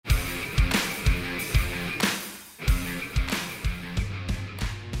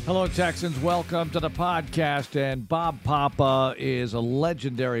Hello, Texans. Welcome to the podcast. And Bob Papa is a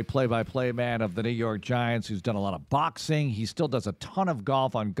legendary play-by-play man of the New York Giants who's done a lot of boxing. He still does a ton of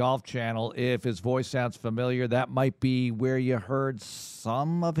golf on Golf Channel. If his voice sounds familiar, that might be where you heard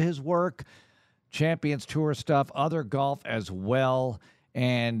some of his work. Champions Tour stuff, other golf as well.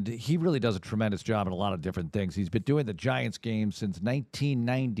 And he really does a tremendous job in a lot of different things. He's been doing the Giants game since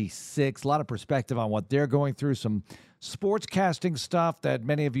 1996. A lot of perspective on what they're going through, some sportscasting stuff that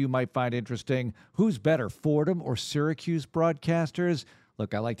many of you might find interesting. Who's better, Fordham or Syracuse broadcasters?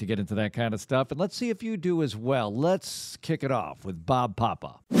 Look, I like to get into that kind of stuff, and let's see if you do as well. Let's kick it off with Bob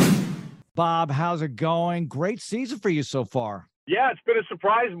Papa. Bob, how's it going? Great season for you so far. Yeah, it's been a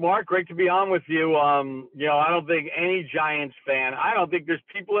surprise, Mark. Great to be on with you. I don't think any Giants fan, I don't think there's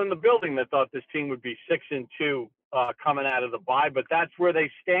people in the building that thought this team would be 6-2 coming out of the bye, but that's where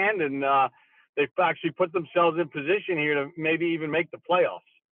they stand, and they've actually put themselves in position here to maybe even make the playoffs.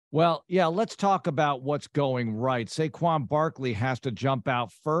 Well, yeah, let's talk about what's going right. Saquon Barkley has to jump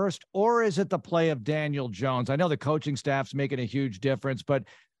out first, or is it the play of Daniel Jones? I know the coaching staff's making a huge difference, but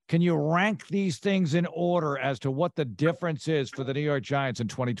can you rank these things in order as to what the difference is for the New York Giants in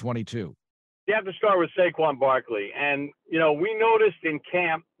 2022? You have to start with Saquon Barkley. And, we noticed in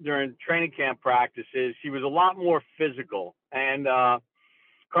camp, during training camp practices, he was a lot more physical. And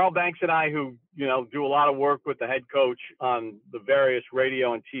Carl Banks and I, who, do a lot of work with the head coach on the various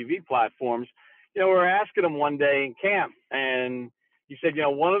radio and TV platforms, we were asking him one day in camp. And he said,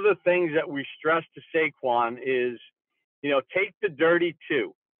 one of the things that we stress to Saquon is, take the dirty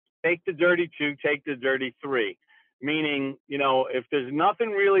two. Take the dirty two, take the dirty three. Meaning, if there's nothing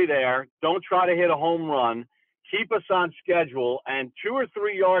really there, don't try to hit a home run. Keep us on schedule. And 2 or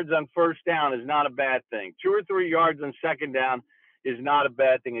 3 yards on first down is not a bad thing. 2 or 3 yards on second down is not a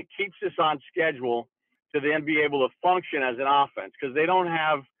bad thing. It keeps us on schedule to then be able to function as an offense because they don't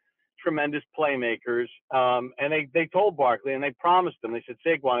have tremendous playmakers. And they told Barkley and they promised him, they said,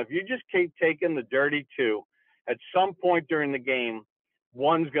 Saquon, if you just keep taking the dirty two, at some point during the game,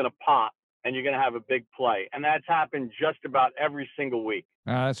 one's going to pop and you're going to have a big play. And that's happened just about every single week.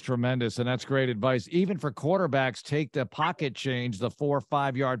 That's tremendous, and that's great advice. Even for quarterbacks, take the pocket change, the 4 or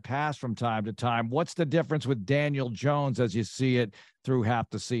 5 yard pass from time to time. What's the difference with Daniel Jones as you see it through half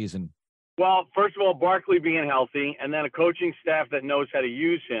the season? Well, first of all, Barkley being healthy, and then a coaching staff that knows how to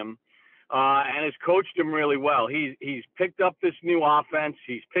use him and has coached him really well. He's picked up this new offense.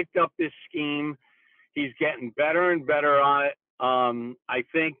 He's picked up this scheme. He's getting better and better on it. I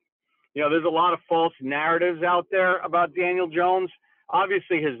think, there's a lot of false narratives out there about Daniel Jones.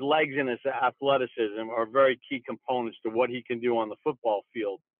 Obviously, his legs and his athleticism are very key components to what he can do on the football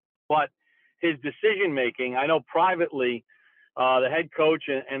field. But his decision-making, I know privately, the head coach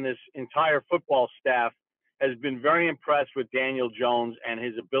and this entire football staff has been very impressed with Daniel Jones and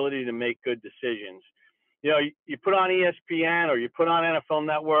his ability to make good decisions. You put on ESPN or you put on NFL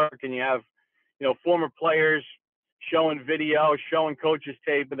Network and you have, former players showing video, showing coaches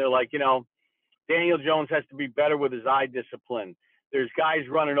tape, and they're like, Daniel Jones has to be better with his eye discipline. There's guys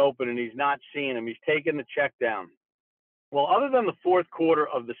running open and he's not seeing them. He's taking the check down. Well, other than the fourth quarter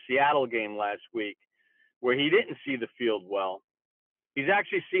of the Seattle game last week, where he didn't see the field well, he's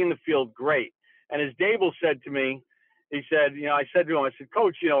actually seen the field great. And as Dable said to me, he said, I said to him, I said,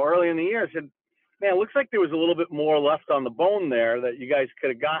 Coach, early in the year, I said, man, it looks like there was a little bit more left on the bone there that you guys could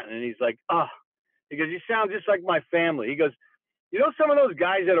have gotten. And he's like, he goes, you sound just like my family. He goes, some of those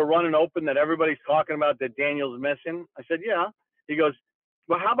guys that are running open that everybody's talking about that Daniel's missing? I said, yeah. He goes,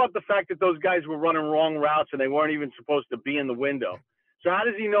 well, how about the fact that those guys were running wrong routes and they weren't even supposed to be in the window? So how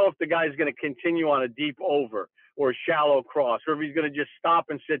does he know if the guy's going to continue on a deep over or a shallow cross, or if he's going to just stop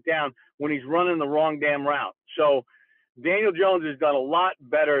and sit down when he's running the wrong damn route? So Daniel Jones has done a lot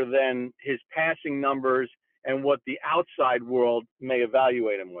better than his passing numbers and what the outside world may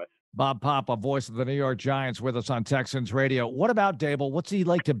evaluate him with. Bob Papa, voice of the New York Giants, with us on Texans Radio. What about Dable? What's he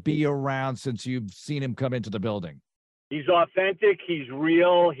like to be around since you've seen him come into the building? He's authentic. He's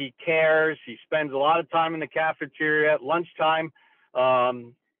real. He cares. He spends a lot of time in the cafeteria at lunchtime.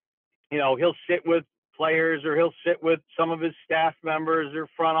 He'll sit with players or he'll sit with some of his staff members or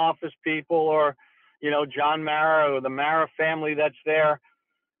front office people or, John Mara or the Mara family that's there.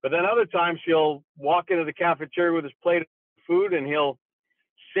 But then other times he'll walk into the cafeteria with his plate of food and he'll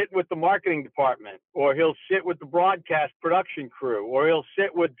sit with the marketing department, or he'll sit with the broadcast production crew, or he'll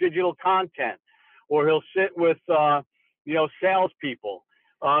sit with digital content, or he'll sit with, salespeople.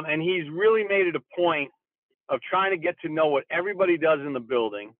 And he's really made it a point of trying to get to know what everybody does in the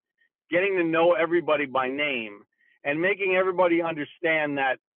building, getting to know everybody by name, and making everybody understand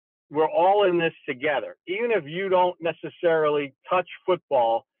that we're all in this together. Even if you don't necessarily touch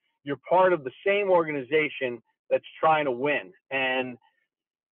football you're part of the same organization that's trying to win. And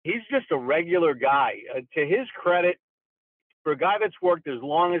he's just a regular guy. To his credit, for a guy that's worked as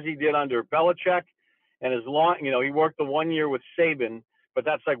long as he did under Belichick, and as long, he worked the 1 year with Saban, but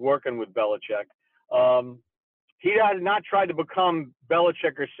that's like working with Belichick. He has not tried to become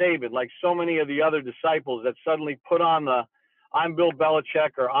Belichick or Saban like so many of the other disciples that suddenly put on the "I'm Bill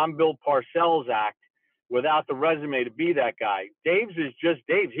Belichick" or "I'm Bill Parcells" act without the resume to be that guy. Dave's is just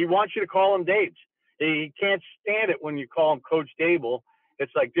Dave's. He wants you to call him Dave's. He can't stand it when you call him Coach Dable.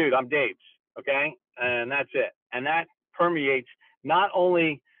 It's like, dude, I'm Dave's, okay? And that's it. And that permeates not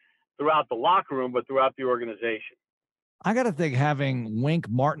only throughout the locker room, but throughout the organization. I got to think having Wink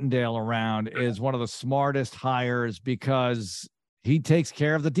Martindale around is one of the smartest hires because he takes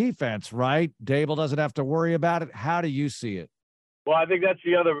care of the defense, right? Dable doesn't have to worry about it. How do you see it? Well, I think that's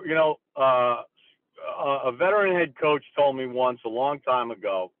the other, a veteran head coach told me once a long time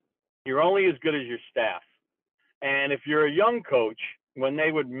ago, you're only as good as your staff. And if you're a young coach, when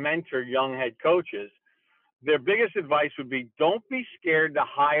they would mentor young head coaches, their biggest advice would be don't be scared to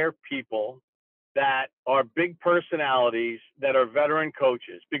hire people that are big personalities that are veteran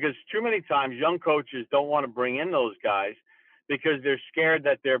coaches, because too many times young coaches don't want to bring in those guys because they're scared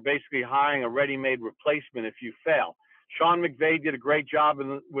that they're basically hiring a ready-made replacement if you fail. Sean McVay did a great job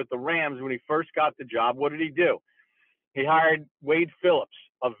with the Rams when he first got the job. What did he do? He hired Wade Phillips,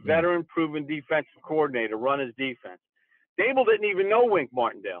 a veteran proven defensive coordinator, run his defense. Dable didn't even know Wink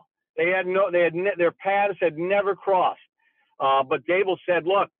Martindale. Their paths had never crossed. But Dable said,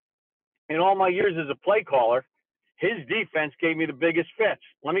 look, in all my years as a play caller, his defense gave me the biggest fits.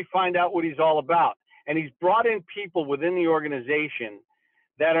 Let me find out what he's all about. And he's brought in people within the organization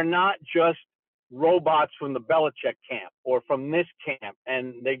that are not just robots from the Belichick camp or from this camp,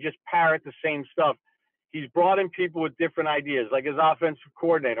 and they just parrot the same stuff. He's brought in people with different ideas, like his offensive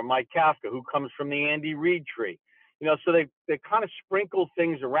coordinator, Mike Kafka, who comes from the Andy Reid tree. So they kind of sprinkle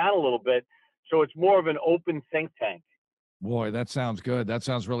things around a little bit, so it's more of an open think tank. Boy, that sounds good. That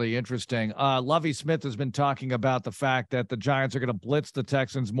sounds really interesting. Lovie Smith has been talking about the fact that the Giants are going to blitz the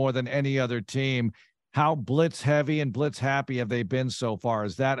Texans more than any other team. How blitz heavy and blitz happy have they been so far?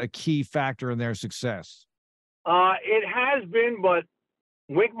 Is that a key factor in their success? It has been, but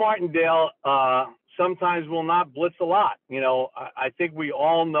Wink Martindale sometimes will not blitz a lot. I think we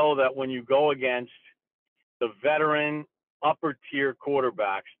all know that when you go against the veteran upper tier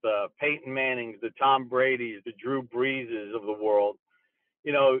quarterbacks, the Peyton Mannings, the Tom Brady's, the Drew Breeses of the world,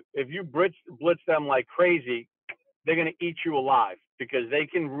 if you blitz them like crazy, they're going to eat you alive because they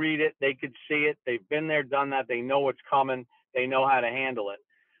can read it. They could see it. They've been there, done that. They know what's coming. They know how to handle it.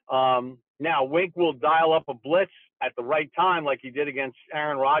 Now, Wink will dial up a blitz at the right time like he did against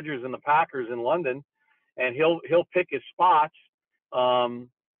Aaron Rodgers and the Packers in London, and he'll pick his spots.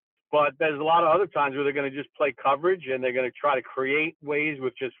 But there's a lot of other times where they're going to just play coverage and they're going to try to create ways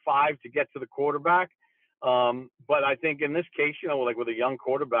with just 5 to get to the quarterback. But I think in this case, like with a young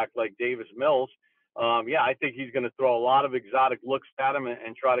quarterback like Davis Mills, I think he's going to throw a lot of exotic looks at him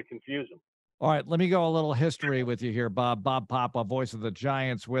and try to confuse him. All right, let me go a little history with you here, Bob. Bob Papa, voice of the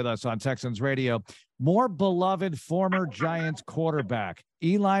Giants, with us on Texans Radio. More beloved former Giants quarterback,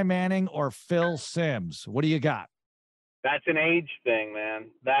 Eli Manning or Phil Simms? What do you got? That's an age thing,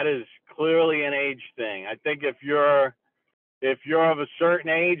 man. That is clearly an age thing. I think if you're of a certain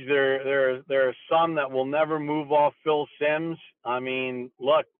age, there are some that will never move off Phil Simms. I mean,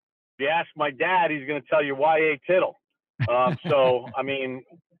 look, if you ask my dad, he's going to tell you Y.A. Tittle. So, I mean,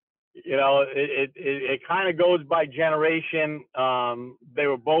 it kind of goes by generation. They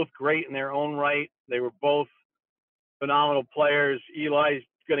were both great in their own right. They were both phenomenal players. Eli's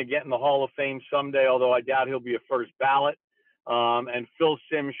going to get in the Hall of Fame someday, although I doubt he'll be a first ballot. And Phil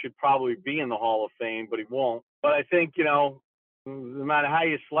Simms should probably be in the Hall of Fame, but he won't. But I think, no matter how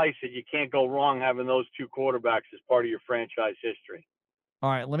you slice it, you can't go wrong having those two quarterbacks as part of your franchise history. All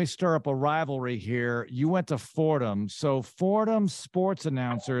right, let me stir up a rivalry here. You went to Fordham. So Fordham sports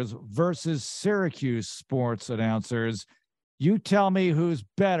announcers versus Syracuse sports announcers. You tell me who's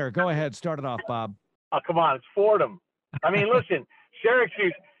better. Go ahead. Start it off, Bob. Oh, come on. It's Fordham. I mean, listen,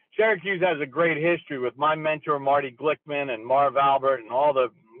 Syracuse has a great history with my mentor, Marty Glickman, and Marv Albert, and all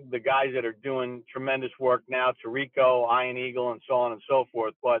the guys that are doing tremendous work now, Tirico, Iron Eagle, and so on and so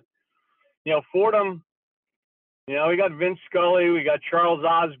forth. But, Fordham, we got Vince Scully, we got Charles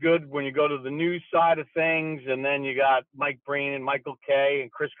Osgood when you go to the news side of things, and then you got Mike Breen and Michael Kay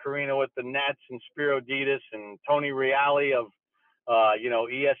and Chris Carino with the Nets and Spiro Ditas and Tony Reale of,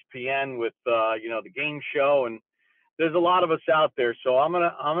 ESPN with, the game show. And there's a lot of us out there. So I'm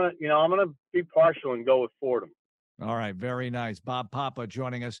gonna be partial and go with Fordham. All right, very nice. Bob Papa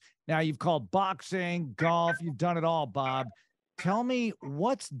joining us. Now, you've called boxing, golf, you've done it all, Bob. Tell me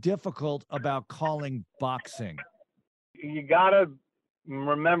what's difficult about calling boxing? You got to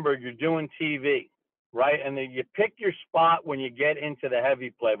remember you're doing TV, right? And then you pick your spot when you get into the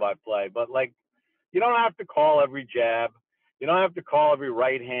heavy play-by-play. But like, you don't have to call every jab. You don't have to call every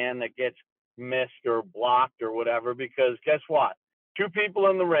right hand that gets missed or blocked or whatever, because guess what? Two people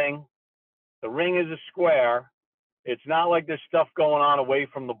in the ring. The ring is a square. It's not like there's stuff going on away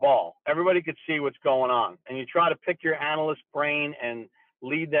from the ball. Everybody could see what's going on. And you try to pick your analyst's brain and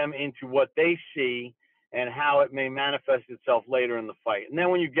lead them into what they see and how it may manifest itself later in the fight. And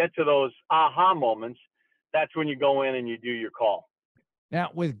then when you get to those aha moments, that's when you go in and you do your call. Now,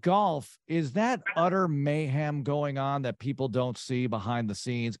 with golf, is that utter mayhem going on that people don't see behind the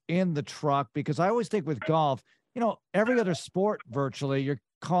scenes in the truck? Because I always think with golf, every other sport virtually, you're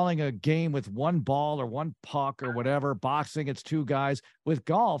calling a game with one ball or one puck or whatever. Boxing, it's two guys. With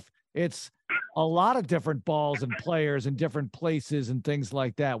golf, it's a lot of different balls and players in different places and things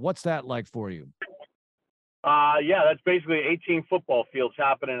like that. What's that like for you? Yeah, that's basically 18 football fields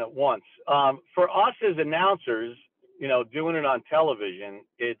happening at once. For us as announcers, doing it on television,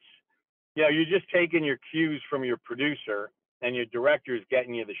 it's, you're just taking your cues from your producer and your director is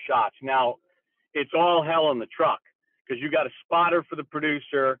getting you the shots. Now, it's all hell in the truck because you got a spotter for the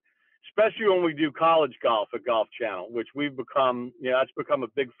producer, especially when we do college golf at Golf Channel, which we've become, that's become a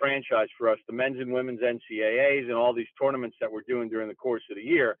big franchise for us, the men's and women's NCAAs and all these tournaments that we're doing during the course of the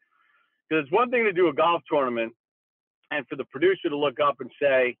year. Because it's one thing to do a golf tournament and for the producer to look up and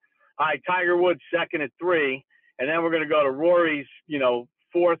say, all right, Tiger Woods second at 3, and then we're going to go to Rory's,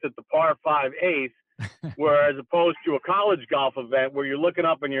 fourth at the par 5 eighth, whereas opposed to a college golf event where you're looking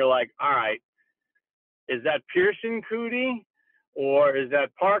up and you're like, all right, is that Pearson Cootie or is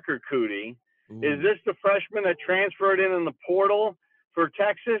that Parker Cootie? Ooh. Is this the freshman that transferred in the portal for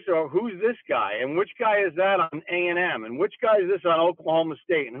Texas, or who's this guy? And which guy is that on A&M? And which guy is this on Oklahoma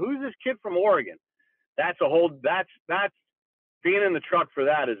State? And who's this kid from Oregon? That's being in the truck for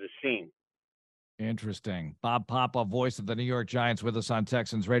that is a scene. Interesting. Bob Papa, voice of the New York Giants, with us on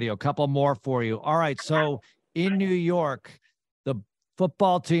Texans Radio. A couple more for you. All right. So in New York, the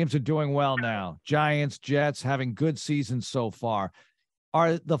football teams are doing well now. Giants, Jets having good seasons so far.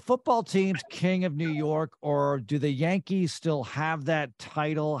 Are the football teams king of New York, or do the Yankees still have that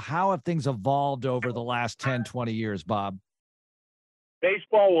title? How have things evolved over the last 10, 20 years, Bob?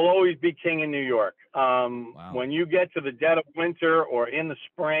 Baseball will always be king in New York. Wow. When you get to the dead of winter or in the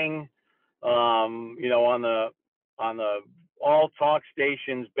spring, on the all talk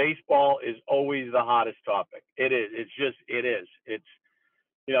stations, baseball is always the hottest topic. It is. It is. It's,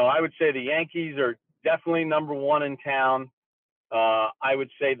 I would say the Yankees are definitely number one in town. I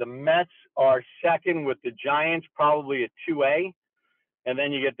would say the Mets are second, with the Giants probably a 2A. And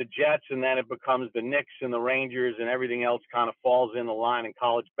then you get the Jets, and then it becomes the Knicks and the Rangers, and everything else kind of falls in the line. And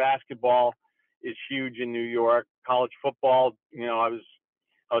college basketball is huge in New York. College football, I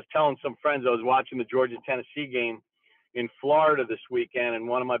was telling some friends I was watching the Georgia-Tennessee game in Florida this weekend, and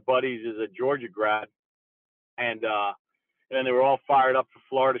one of my buddies is a Georgia grad. And then they were all fired up for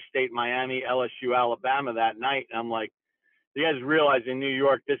Florida State, Miami, LSU, Alabama that night. And I'm like, you guys realize in New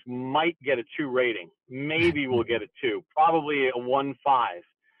York, this might get a 2 rating. Maybe we'll get a 2, probably a 1.5.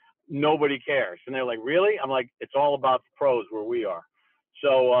 Nobody cares. And they're like, really? I'm like, it's all about the pros where we are.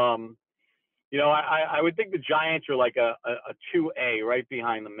 So, I would think the Giants are like a 2A right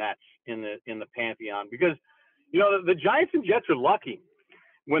behind the Mets in the pantheon, because, the Giants and Jets are lucky.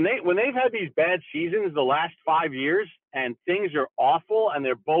 When they've had these bad seasons the last 5 years and things are awful and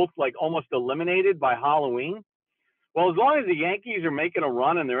they're both like almost eliminated by Halloween. Well, as long as the Yankees are making a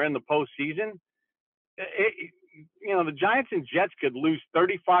run and they're in the postseason, the Giants and Jets could lose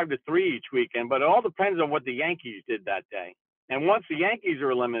 35-3 each weekend, but it all depends on what the Yankees did that day. And once the Yankees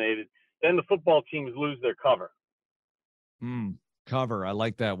are eliminated, then the football teams lose their cover. Cover. I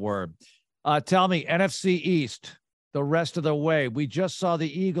like that word. Tell me, NFC East, the rest of the way. We just saw the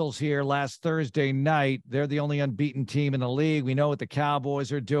Eagles here last Thursday night. They're the only unbeaten team in the league. We know what the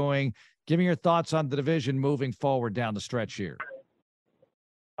Cowboys are doing. Give me your thoughts on the division moving forward down the stretch here.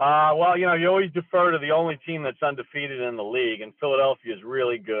 Well, you always defer to the only team that's undefeated in the league, and Philadelphia is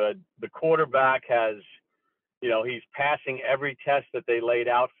really good. The quarterback has, he's passing every test that they laid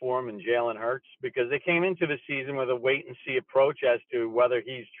out for him in Jalen Hurts, because they came into the season with a wait-and-see approach as to whether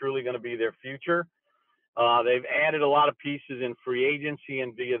he's truly going to be their future. They've added a lot of pieces in free agency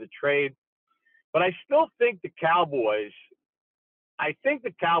and via the trade. But I still think the Cowboys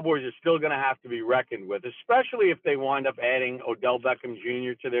are still going to have to be reckoned with, especially if they wind up adding Odell Beckham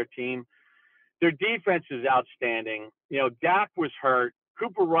Jr. to their team, Their defense is outstanding. Dak was hurt.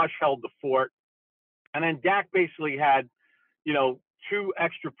 Cooper Rush held the fort. And then Dak basically had, two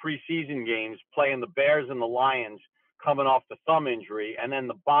extra preseason games playing the Bears and the Lions coming off the thumb injury, and then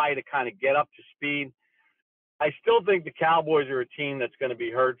the bye to kind of get up to speed. I still think the Cowboys are a team that's going to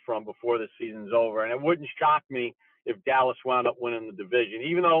be heard from before the season's over. And it wouldn't shock me if Dallas wound up winning the division.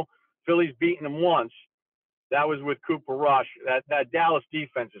 Even though Philly's beaten them once, that was with Cooper Rush. That Dallas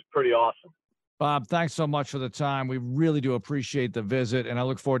defense is pretty awesome. Bob, thanks so much for the time. We really do appreciate the visit, and I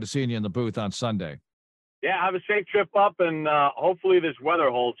look forward to seeing you in the booth on Sunday. Yeah, have a safe trip up, and hopefully this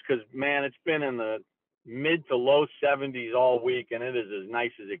weather holds because, man, it's been in the mid to low 70s all week, and it is as nice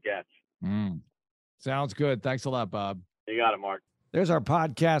as it gets. Sounds good. Thanks a lot, Bob. You got it, Mark. There's our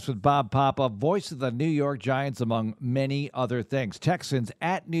podcast with Bob Papa, voice of the New York Giants, among many other things. Texans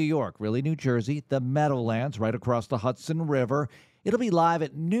at New York, really New Jersey, the Meadowlands, right across the Hudson River. It'll be live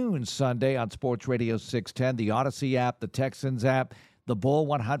at noon Sunday on Sports Radio 610, the Odyssey app, the Texans app, the Bull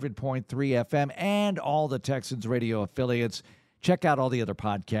 100.3 FM, and all the Texans radio affiliates. Check out all the other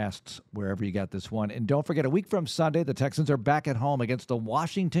podcasts wherever you got this one. And don't forget, a week from Sunday, the Texans are back at home against the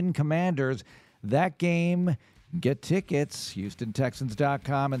Washington Commanders. That game, get tickets,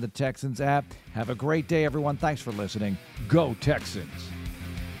 HoustonTexans.com and the Texans app. Have a great day, everyone. Thanks for listening. Go Texans.